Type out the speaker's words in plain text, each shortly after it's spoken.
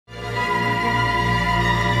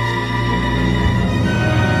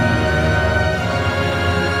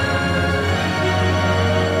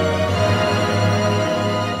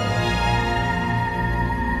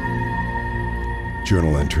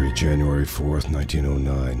Journal entry, January 4th,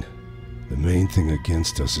 1909. The main thing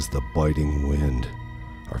against us is the biting wind.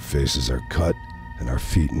 Our faces are cut, and our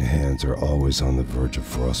feet and hands are always on the verge of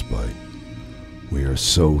frostbite. We are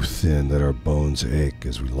so thin that our bones ache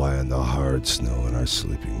as we lie on the hard snow in our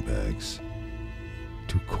sleeping bags.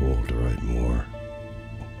 Too cold to write more.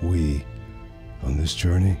 We, on this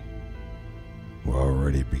journey, we're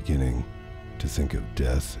already beginning to think of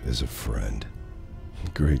death as a friend.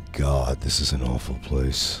 Great God, this is an awful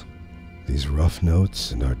place. These rough notes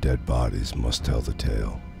and our dead bodies must tell the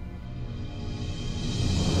tale.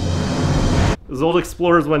 Those old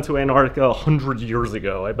explorers went to Antarctica 100 years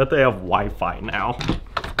ago. I bet they have Wi-Fi now.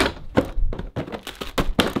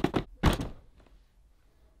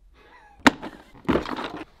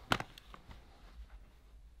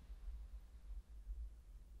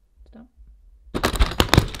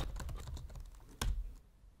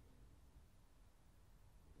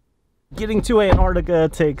 Getting to Antarctica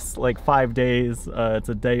takes like 5 days. It's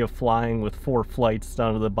a day of flying with 4 flights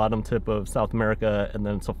down to the bottom tip of South America, and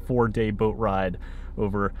then it's a 4-day boat ride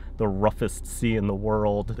over the roughest sea in the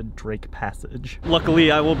world, the Drake Passage.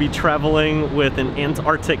 Luckily, I will be traveling with an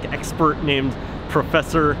Antarctic expert named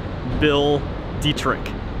Professor Bill Dietrich.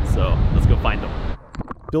 So let's go find him.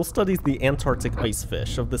 Bill studies the Antarctic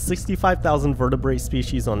icefish. Of the 65,000 vertebrate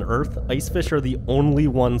species on Earth, icefish are the only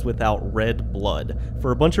ones without red blood.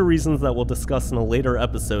 For a bunch of reasons that we'll discuss in a later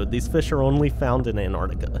episode, these fish are only found in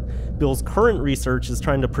Antarctica. Bill's current research is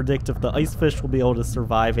trying to predict if the icefish will be able to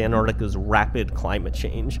survive Antarctica's rapid climate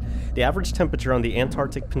change. The average temperature on the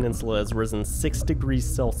Antarctic Peninsula has risen 6 degrees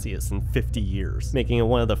Celsius in 50 years, making it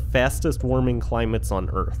one of the fastest warming climates on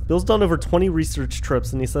Earth. Bill's done over 20 research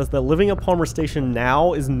trips, and he says that living at Palmer Station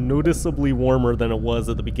now is noticeably warmer than it was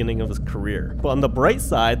at the beginning of his career. But on the bright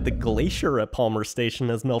side, the glacier at Palmer Station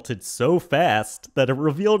has melted so fast that it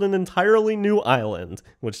revealed an entirely new island,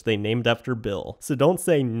 which they named after Bill. So don't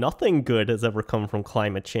say nothing good has ever come from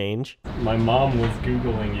climate change. My mom was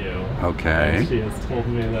Googling you. Okay. And she has told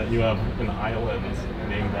me that you have an island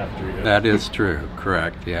named after you. That is true,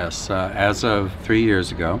 correct, yes. As of 3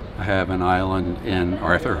 years ago, I have an island in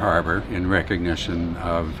Arthur Harbor in recognition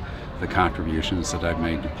of the contributions that I've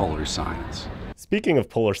made to polar science. Speaking of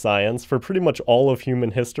polar science, for pretty much all of human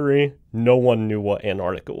history, no one knew what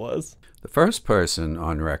Antarctica was. The first person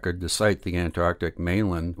on record to cite the Antarctic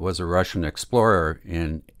mainland was a Russian explorer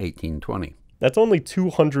in 1820. That's only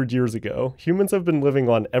 200 years ago. Humans have been living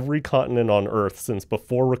on every continent on Earth since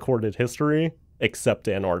before recorded history, except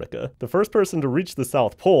Antarctica. The first person to reach the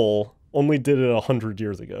South Pole only did it 100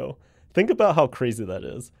 years ago. Think about how crazy that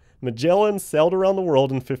is. Magellan sailed around the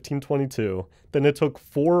world in 1522, then it took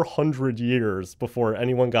 400 years before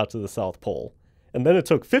anyone got to the South Pole. And then it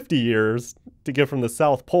took 50 years to get from the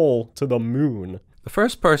South Pole to the moon. The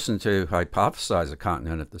first person to hypothesize a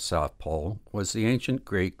continent at the South Pole was the ancient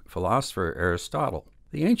Greek philosopher Aristotle.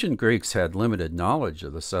 The ancient Greeks had limited knowledge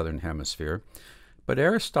of the southern hemisphere, but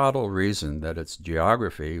Aristotle reasoned that its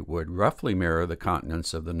geography would roughly mirror the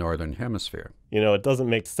continents of the northern hemisphere. You know, it doesn't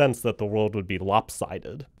make sense that the world would be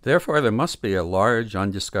lopsided. Therefore, there must be a large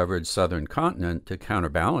undiscovered southern continent to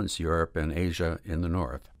counterbalance Europe and Asia in the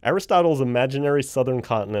north. Aristotle's imaginary southern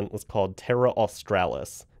continent was called Terra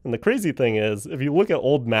Australis. And the crazy thing is, if you look at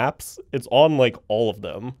old maps, it's on like all of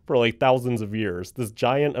them for like thousands of years. This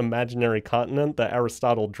giant imaginary continent that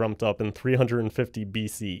Aristotle dreamt up in 350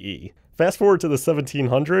 BCE. Fast forward to the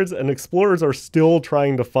 1700s, and explorers are still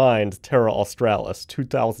trying to find Terra Australis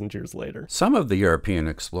 2,000 years later. Some of the European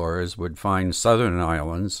explorers would find southern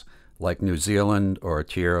islands, like New Zealand or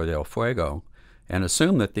Tierra del Fuego, and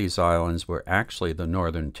assume that these islands were actually the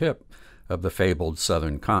northern tip of the fabled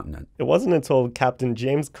southern continent. It wasn't until Captain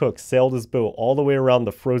James Cook sailed his boat all the way around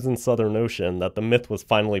the frozen Southern Ocean that the myth was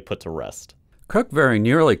finally put to rest. Cook very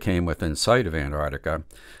nearly came within sight of Antarctica,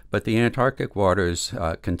 but the Antarctic waters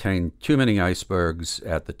contained too many icebergs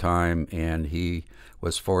at the time, and he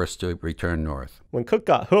was forced to return north. When Cook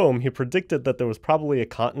got home, he predicted that there was probably a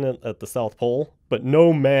continent at the South Pole, but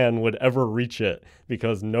no man would ever reach it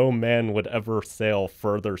because no man would ever sail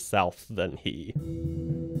further south than he.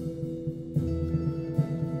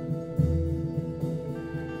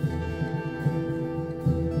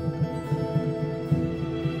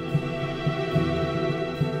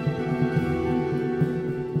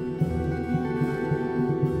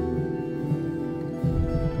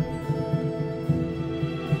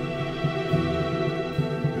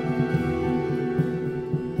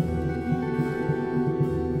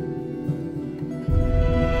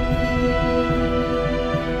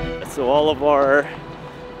 So all of our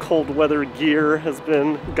cold weather gear has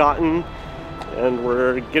been gotten, and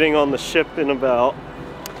we're getting on the ship in about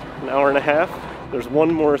an hour and a half. There's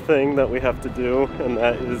one more thing that we have to do, and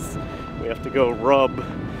that is we have to go rub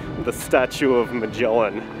the statue of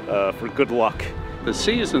Magellan for good luck. The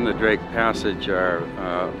seas in the Drake Passage are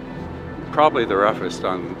probably the roughest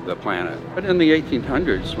on the planet. But in the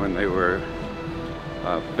 1800s, when they were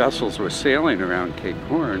vessels were sailing around Cape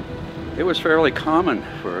Horn, it was fairly common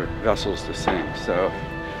for vessels to sink. So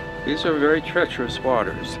these are very treacherous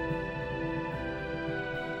waters.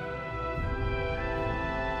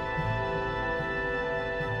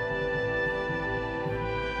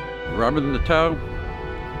 Rubbing the toe,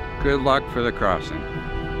 good luck for the crossing.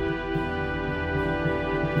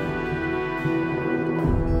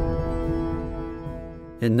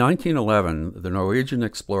 In 1911, the Norwegian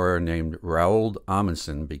explorer named Roald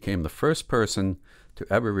Amundsen became the first person to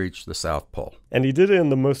ever reach the South Pole. And he did it in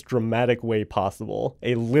the most dramatic way possible,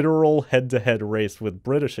 a literal head-to-head race with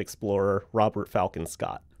British explorer Robert Falcon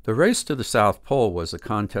Scott. The race to the South Pole was a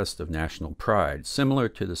contest of national pride, similar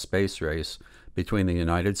to the space race between the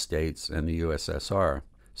United States and the USSR.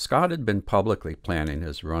 Scott had been publicly planning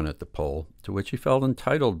his run at the pole, to which he felt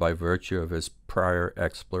entitled by virtue of his prior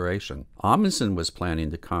exploration. Amundsen was planning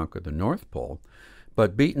to conquer the North Pole,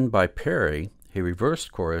 but beaten by Peary, he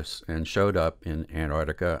reversed course and showed up in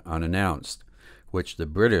Antarctica unannounced, which the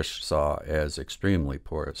British saw as extremely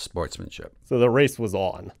poor sportsmanship. So the race was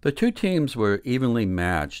on. The two teams were evenly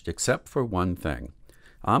matched, except for one thing.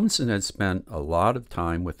 Amundsen had spent a lot of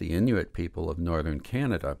time with the Inuit people of northern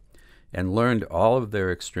Canada and learned all of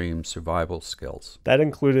their extreme survival skills. That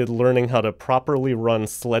included learning how to properly run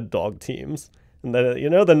sled dog teams. And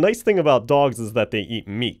the nice thing about dogs is that they eat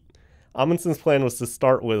meat. Amundsen's plan was to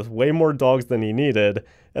start with way more dogs than he needed,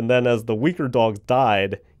 and then as the weaker dogs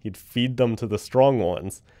died, he'd feed them to the strong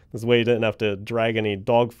ones. This way he didn't have to drag any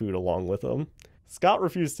dog food along with him. Scott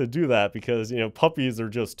refused to do that because, puppies are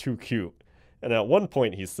just too cute. And at one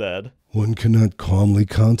point he said, "One cannot calmly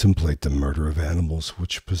contemplate the murder of animals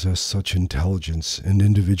which possess such intelligence and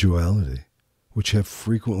individuality, which have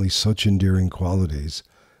frequently such endearing qualities,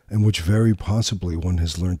 and which very possibly one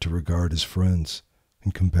has learned to regard as friends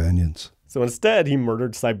and companions." So instead, he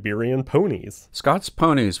murdered Siberian ponies. Scott's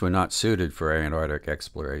ponies were not suited for Antarctic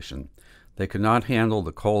exploration. They could not handle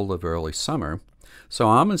the cold of early summer, so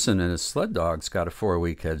Amundsen and his sled dogs got a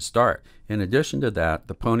 4-week head start. In addition to that,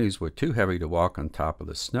 the ponies were too heavy to walk on top of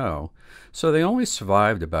the snow, so they only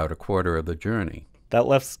survived about a quarter of the journey. That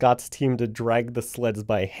left Scott's team to drag the sleds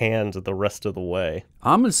by hand the rest of the way.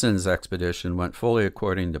 Amundsen's expedition went fully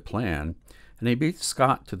according to plan, and he beat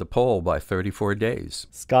Scott to the pole by 34 days.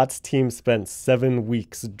 Scott's team spent 7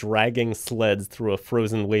 weeks dragging sleds through a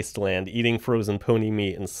frozen wasteland, eating frozen pony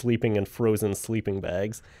meat and sleeping in frozen sleeping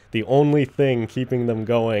bags. The only thing keeping them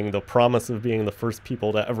going, the promise of being the first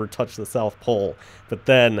people to ever touch the South Pole. But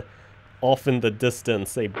then, off in the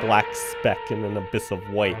distance, a black speck in an abyss of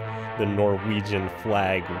white, the Norwegian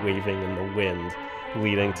flag waving in the wind,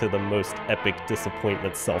 leading to the most epic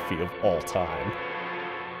disappointment selfie of all time.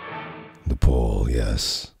 The pole,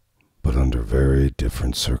 yes, but under very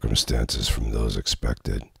different circumstances from those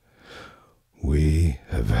expected. We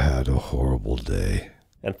have had a horrible day.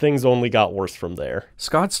 And things only got worse from there.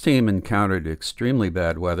 Scott's team encountered extremely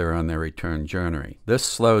bad weather on their return journey. This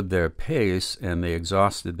slowed their pace and they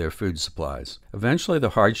exhausted their food supplies. Eventually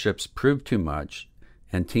the hardships proved too much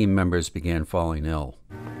and team members began falling ill.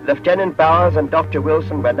 Lieutenant Bowers and Dr.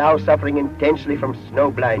 Wilson were now suffering intensely from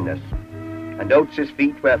snow blindness, and Oates'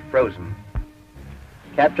 feet were frozen.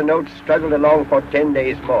 Captain Oates struggled along for 10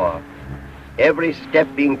 days more, every step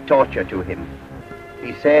being torture to him.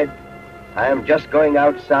 He said, "I am just going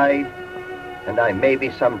outside, and I may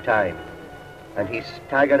be some time." And he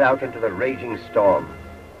staggered out into the raging storm.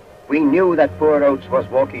 We knew that poor Oates was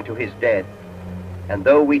walking to his death, and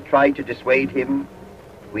though we tried to dissuade him,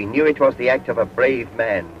 we knew it was the act of a brave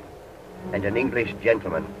man and an English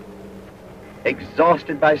gentleman.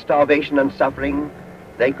 Exhausted by starvation and suffering,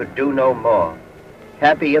 they could do no more,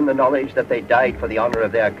 happy in the knowledge that they died for the honor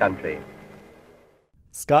of their country.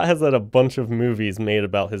 Scott has had a bunch of movies made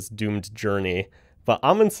about his doomed journey, but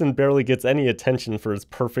Amundsen barely gets any attention for his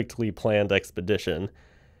perfectly planned expedition.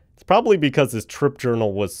 It's probably because his trip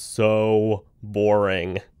journal was so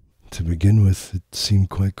boring. To begin with, it seemed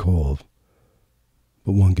quite cold,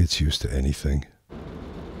 but one gets used to anything.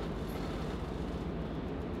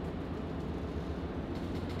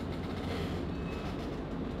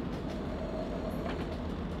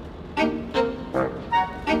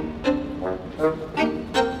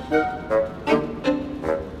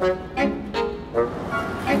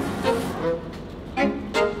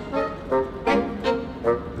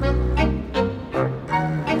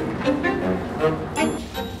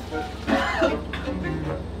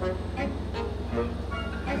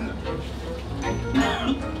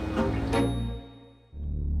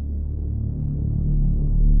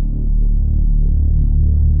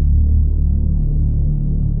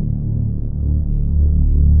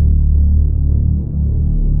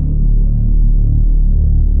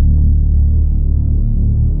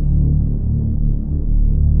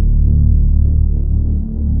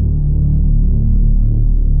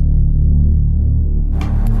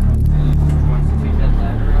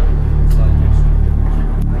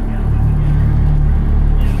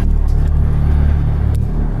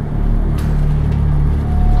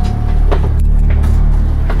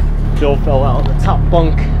 Bill fell out of the top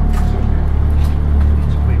bunk.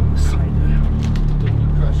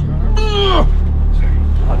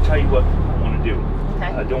 I'll tell you what I want to do. Okay.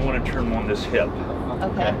 I don't want to turn him on this hip.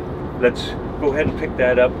 Okay. Let's go ahead and pick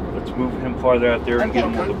that up. Let's move him farther out there and get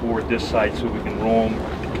Okay. him on the board this side so we can roll him.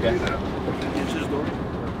 Okay.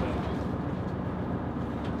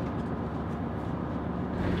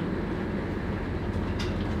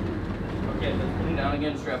 Okay, then put him down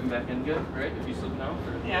again, strap him back in good, right? If you slip now?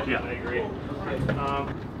 Yeah. Yeah, I agree. Okay.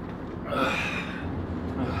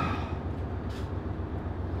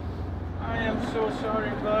 I am so sorry,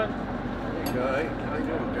 bud. Hey, guy. How you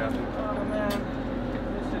doing, Captain? Oh, man.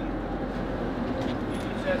 Listen,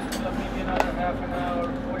 you said maybe another half an hour,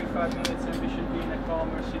 45 minutes, and we should be in a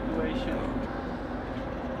calmer situation.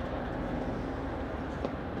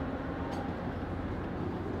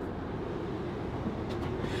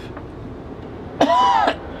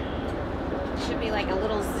 Should be like a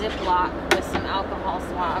little Ziploc with some alcohol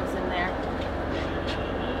swabs in there.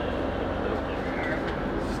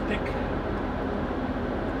 Stick.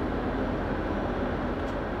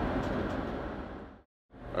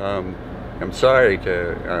 I'm sorry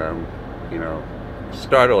to,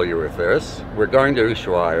 startle you with this. We're going to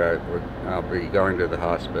Ushuaia. I'll be going to the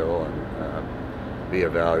hospital and be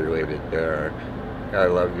evaluated there. I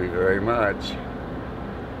love you very much.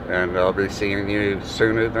 And I'll be seeing you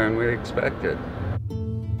sooner than we expected.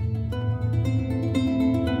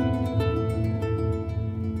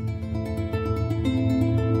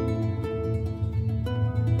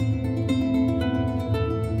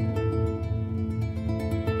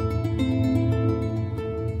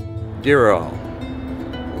 Dear all,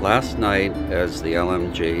 last night as the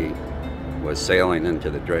LMG was sailing into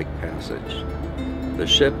the Drake Passage, the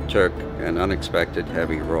ship took an unexpected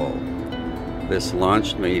heavy roll. This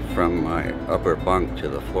launched me from my upper bunk to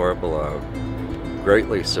the floor below,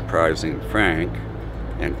 greatly surprising Frank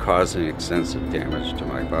and causing extensive damage to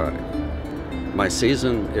my body. My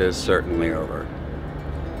season is certainly over.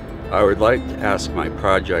 I would like to ask my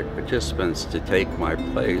project participants to take my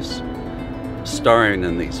place starring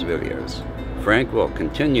in these videos. Frank will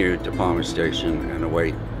continue to Palmer Station and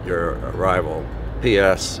await your arrival.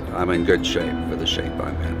 P.S. I'm in good shape for the shape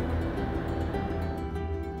I'm in.